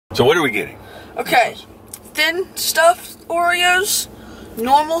So what are we getting? Okay, thin stuffed Oreos,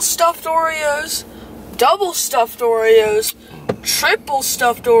 normal stuffed Oreos, double stuffed Oreos, triple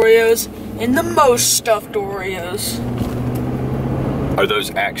stuffed Oreos, and the most stuffed Oreos. Are those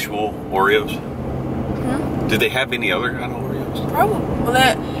actual Oreos? Hmm? Do they have any other kind of Oreos? Probably. Well,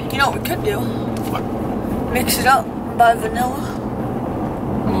 that, you know what we could do? What? Mix it up and buy vanilla.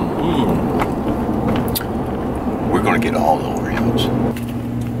 We're gonna get all the Oreos.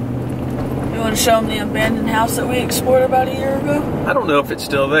 You want to show them the abandoned house that we explored about a year ago? I don't know if it's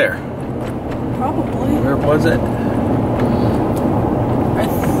still there. Probably. Where was it?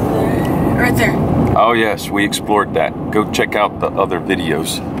 Right there. Oh yes, we explored that. Go check out the other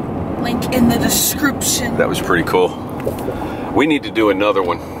videos. Link in the description. That was pretty cool. We need to do another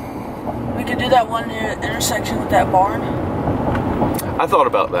one. We could do that one near the intersection with that barn. I thought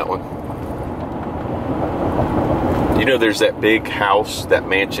about that one. You know there's that big house, that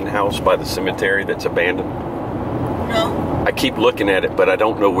mansion house by the cemetery that's abandoned? No. I keep looking at it, but I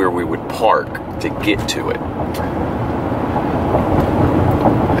don't know where we would park to get to it.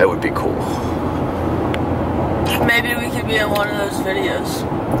 That would be cool. Maybe we could be in one of those videos.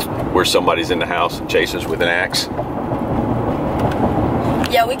 Where somebody's in the house and chases with an axe?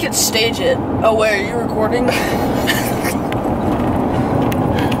 Yeah, we could stage it. Oh wait, are you recording?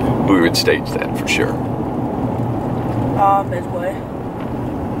 We would stage that for sure. Midway.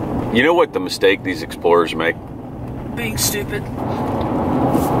 You know what the mistake these explorers make? Being stupid.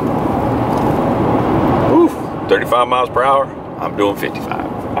 Ooh, 35 miles per hour. I'm doing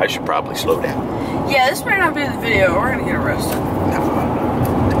 55. I should probably slow down. Yeah, this might not be the video. We're gonna get arrested.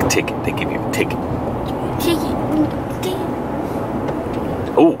 No. A ticket. They give you a ticket. Ticket.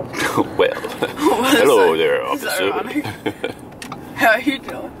 Oh, well. Hello there, officer. How you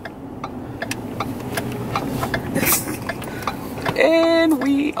doing? And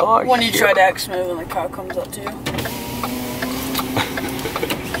we are When you here. try to act smooth and the cop comes up to you.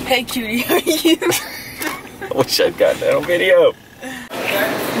 Hey cutie, how are you? I wish I'd got that on video.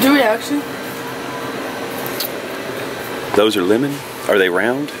 Do we actually? Those are lemon? Are they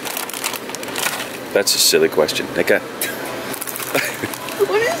round? That's a silly question. They got...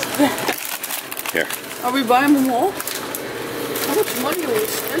 What is that? Here. Are we buying them all? How much money are we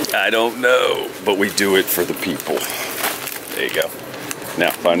spending? I don't know, but we do it for the people. There you go.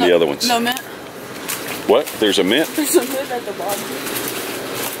 Now, find the other ones. No mint? What? There's a mint? There's a mint at the bottom.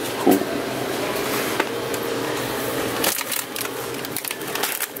 Cool.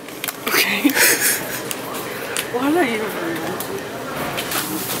 Okay. Why did I even read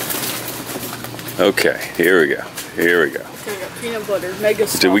Okay, here we go. Here we go. Okay, we got peanut butter, mega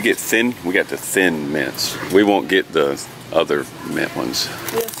stuff. Did we get thin? We got the thin mints. We won't get the other mint ones.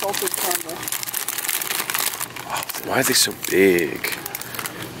 We have salted caramel. Oh, why are they so big?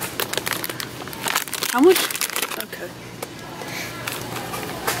 How much? Okay.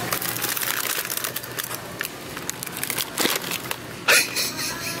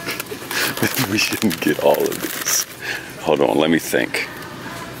 We shouldn't get all of these. Hold on, let me think.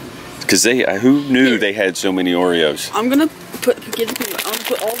 Because who knew they had so many Oreos? I'm gonna put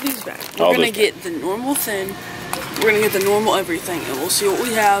all these back. We're gonna get the normal thin. We're gonna get the normal everything, and we'll see what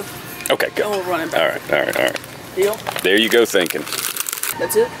we have. Okay, go. And we'll run it back. All right. Deal? There you go, thinking.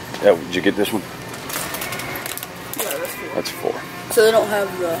 That's it? Oh, did you get this one? Yeah, that's cool. That's 4. So they don't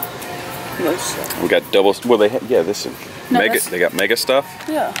have the most stuff. We got double. Well, they have. Yeah, this is No, mega. They got mega stuff.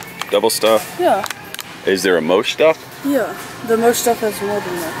 Yeah. Double stuff. Yeah. Is there a most stuff? Yeah. The most stuff has more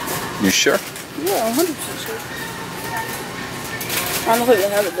than that. You sure? Yeah, 100% sure. I don't think they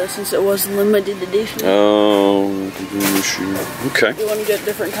have it though, since it was limited edition. Oh, okay. You want to get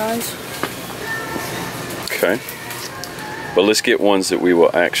different kinds? Okay. But let's get ones that we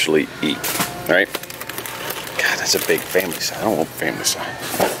will actually eat. All right? God, that's a big family size. I don't want family size.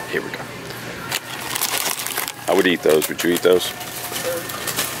 Here we go. I would eat those. Would you eat those? Sure.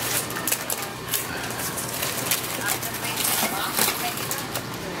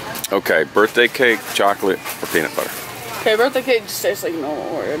 Okay, birthday cake, chocolate, or peanut butter? Okay, birthday cake just tastes like normal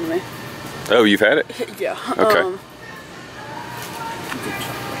Oreo to me. Oh, you've had it? Yeah. Okay.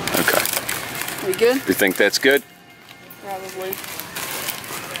 Okay. We good? You think that's good? Probably.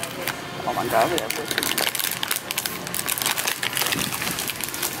 Oh my god, we have this.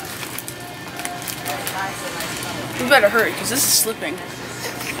 We better hurry, because this is slipping.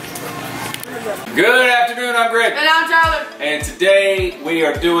 Good afternoon, I'm Greg. And I'm Tyler. And today we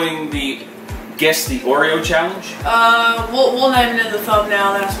are doing the Guess the Oreo challenge. We'll name it in the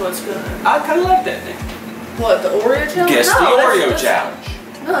thumbnail, that's what's good. I kind of like that name. What, the Oreo challenge? Guess the Oreo challenge.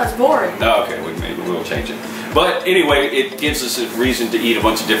 No, that's boring. Oh, okay, maybe we'll change it. But anyway, it gives us a reason to eat a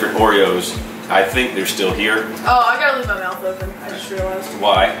bunch of different Oreos. I think they're still here. Oh, I gotta leave my mouth open. I just realized.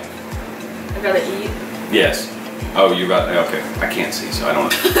 Why? I gotta eat. Yes. Oh, you got, okay. I can't see, so I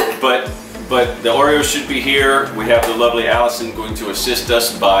don't know. But the Oreos should be here. We have the lovely Allison going to assist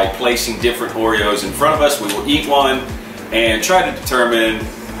us by placing different Oreos in front of us. We will eat one and try to determine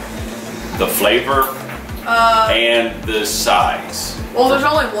the flavor and the size. Well, there's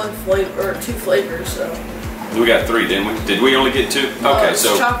only one flavor, or 2 flavors, so. We got 3, didn't we? Did we only get 2? Okay,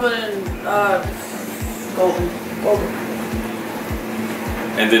 so. Chocolate and golden.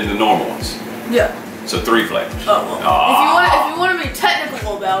 And then the normal ones. Yeah. So 3 flavors. Oh, well. If you want to be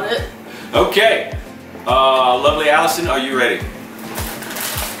technical about it. Okay. Lovely Allison, are you ready?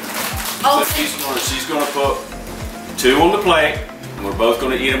 Oh. So she's gonna put 2 on the plate, and we're both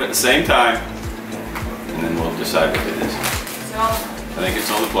gonna eat them at the same time, and then we'll decide what it is. I think it's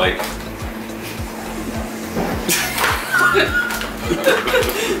on the plate.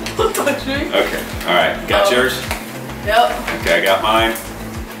 Don't touch me. Okay. All right. Got yours? Yep. Okay, I got mine.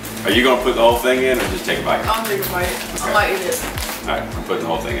 Are you gonna put the whole thing in, or just take a bite? I'll take a bite. Okay. I might eat it. All right, I'm putting the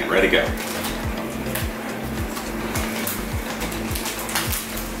whole thing in. Ready, go.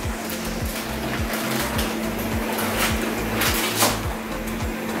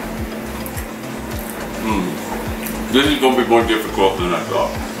 This is going to be more difficult than I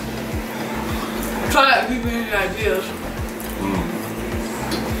thought. Try not to give me any ideas.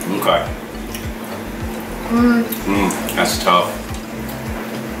 Okay. That's tough.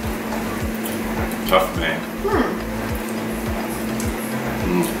 Tough, man.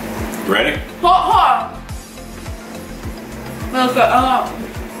 Ready? Hot. Okay,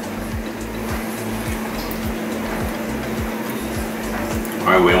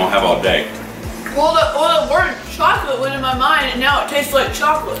 Alright, we don't have all day. Well, the word chocolate went in my mind, and now it tastes like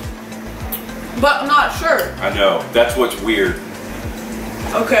chocolate. But I'm not sure. I know. That's what's weird.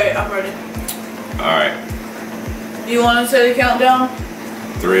 Okay, I'm ready. Alright. You want to say the countdown?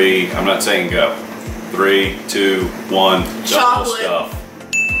 3, I'm not saying go. 3, 2, 1, double Chocolate. stuff.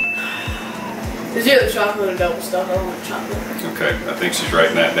 It's either chocolate or double stuff. I don't like chocolate. Okay, I think she's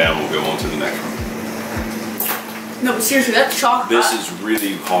writing that down. We'll go on to the next one. No, but seriously, that's chocolate. This is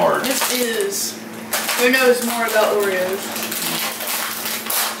really hard. This is. Who knows more about Oreos?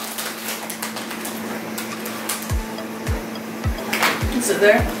 Is it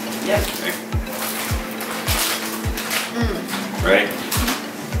there? Yep. Okay. Ready?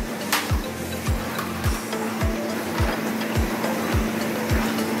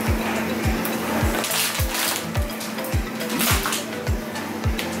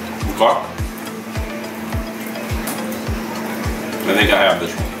 Okay. I think I have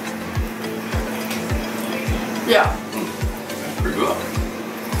this one. Yeah. That's pretty good.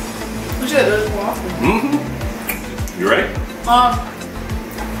 We should do this more often. You ready?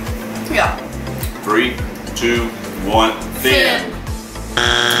 Yeah. 3, 2, 1, thin. I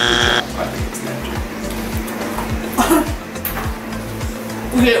think it's magic.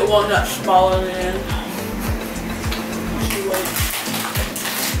 We get one that's smaller than the end.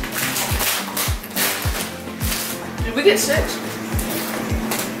 Did we get 6?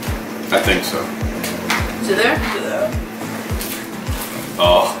 I think so. Is it there? Is it there?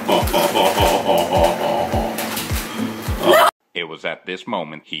 Oh. It was at this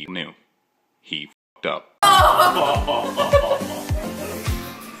moment he knew. He f***ed up.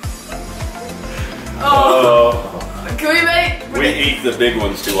 Can we make... We eat the big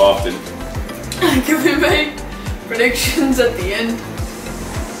ones too often. Can we make predictions at the end?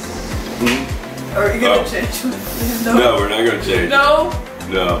 Or are you gonna change them? No, we're not gonna change. No?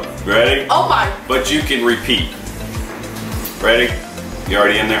 No. Ready? Oh my. But you can repeat. Ready? You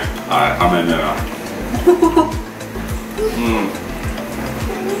already in there? Alright, I'm in there.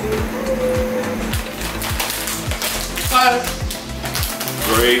 5.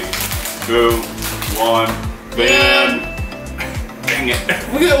 3, 2, 1, bam! Dang it.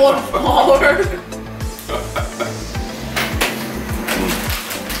 We get one smaller.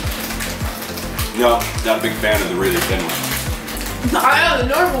 No, not a big fan of the really thin one. I have the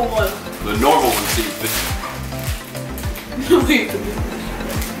normal one. The normal one seems to...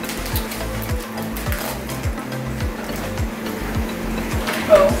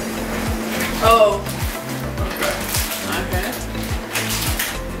 Oh. Oh. Okay. Okay.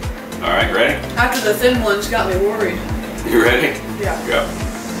 Alright, ready? After the thin ones got me worried. You ready? Yeah. Go.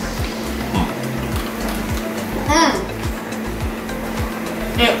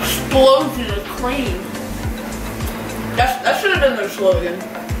 An explosion of cream. That should have been their slogan.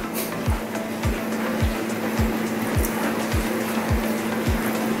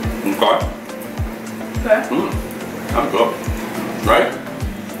 Okay. Okay. I'm good. Right?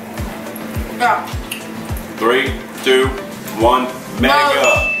 Yeah. 3, 2, 1. Mega.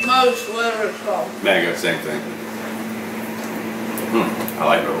 Most, whatever it's called. Mega, same thing. I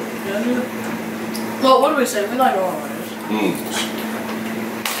like those. Well, what do we say? We like all of those. I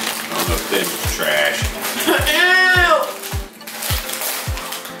don't know if this is trash. Ew!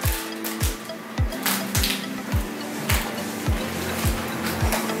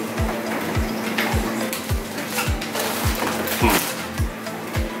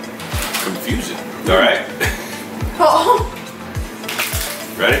 Confusing. All right. Oh.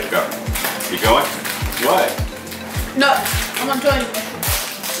 Ready? Go. You going? What? No, I'm gonna tell you.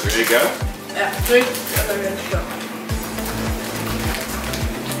 Ready to go? Yeah, 3. Okay, let's go.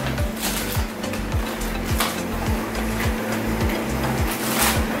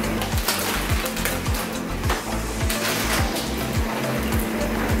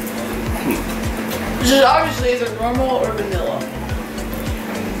 This is obviously either normal or vanilla.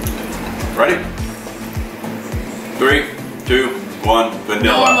 Ready? 3, 2, 1.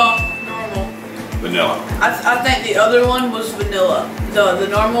 Vanilla. Normal. Vanilla. I think the other one was vanilla. The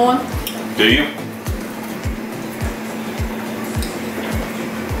normal one. Do you?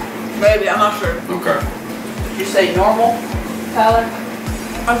 Maybe, I'm not sure. Okay. Did you say normal, Tyler?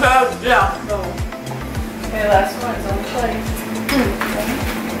 I said, yeah, normal. Okay, last one is on the plate.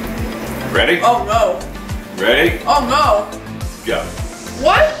 Ready? Oh no. Ready? Oh no. Go.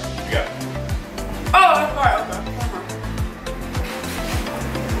 What? Go. Oh, that's right, okay.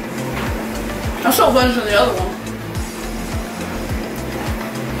 I'm still finishing the other one.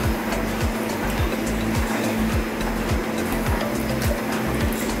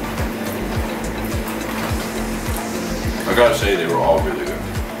 I gotta say they were all really good.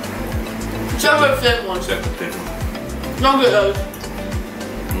 Except for the 5th one. Except the fifth one. Don't get those.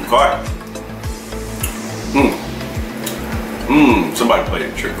 Okay. Somebody played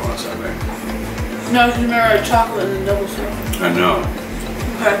a trick on us, I think. No, because you remember chocolate and then double stuff. I know.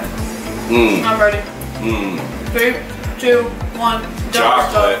 Okay. I'm ready. 3, 2, 1. Double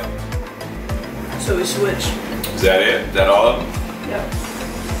Chocolate. stuff. So we switch. Is that it? Is that all of them? Yep.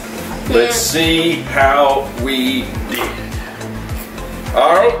 Let's see how we did.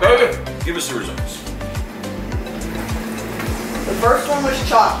 All right, baby. Give us the results. The first one was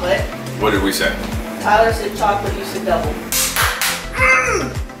chocolate. What did we say? Tyler said chocolate, you said double.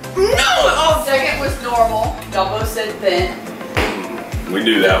 No! Oh, second was normal. Y'all both said thin. We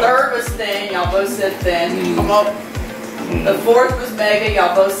knew The that one. third was thin. Y'all both said thin. I'm up. The fourth was mega.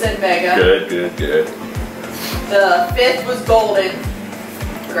 Y'all both said mega. Good, good, good. The fifth was golden.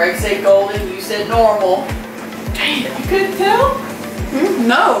 Greg said golden. You said normal. Damn. You couldn't tell?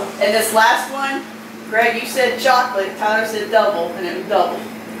 No. And this last one, Greg, you said chocolate. Tyler said double, and it was double.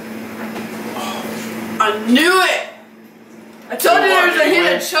 I knew it! I told you there was a hint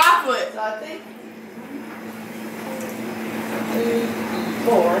of chocolate. So I think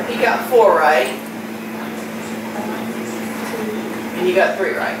 3, 4. He got 4 right. 1, 2, and you got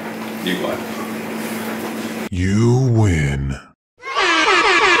 3 right. You won. You win.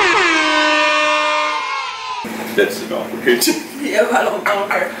 That's an awful picture. Yeah, I don't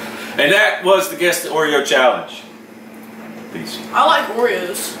care. And that was the Guess the Oreo Challenge. Peace. I like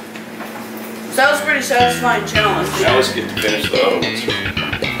Oreos. So that was a pretty satisfying challenge. Now let's get to finish the other ones.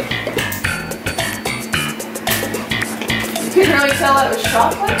 You couldn't really tell that it was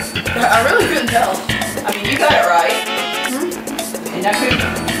chocolate? I really couldn't tell. I mean, you got it right. And I couldn't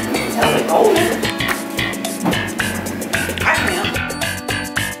tell it golden. I can.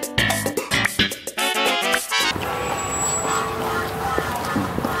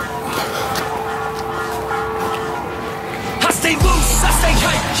 I stay loose, I stay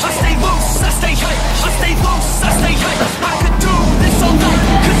hype, I stay loose, I stay hype, I stay loose, I stay hype. I could do this all night,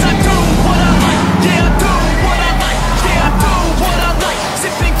 cause I do what I like. Yeah, I do what I like, yeah, I do what I like.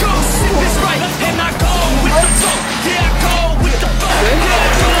 Sipping goose, sip is right, and I go with the flow. Yeah, I go with the flow, yeah,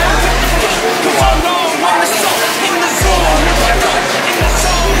 I go with the flow. Cause I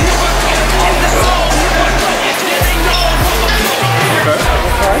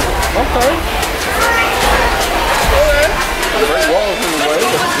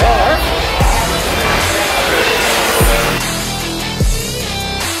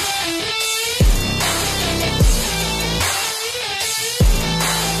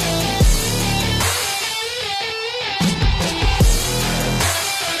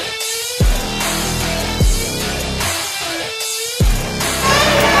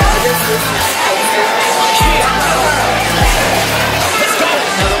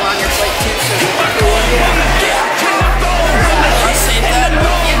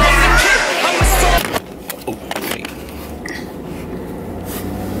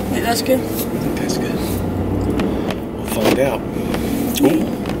Wait, that's good. I think that's good. We'll find out.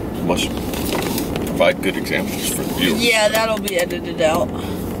 Ooh, must provide good examples for the viewers. Yeah, that'll be edited out.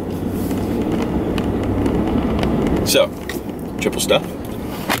 So, triple stuff.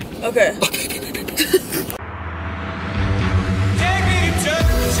 Okay.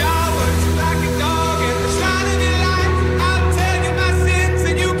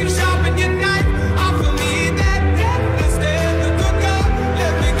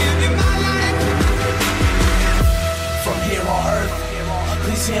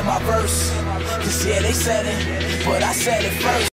 Hear my verse, cause yeah, they said it, but I said it first.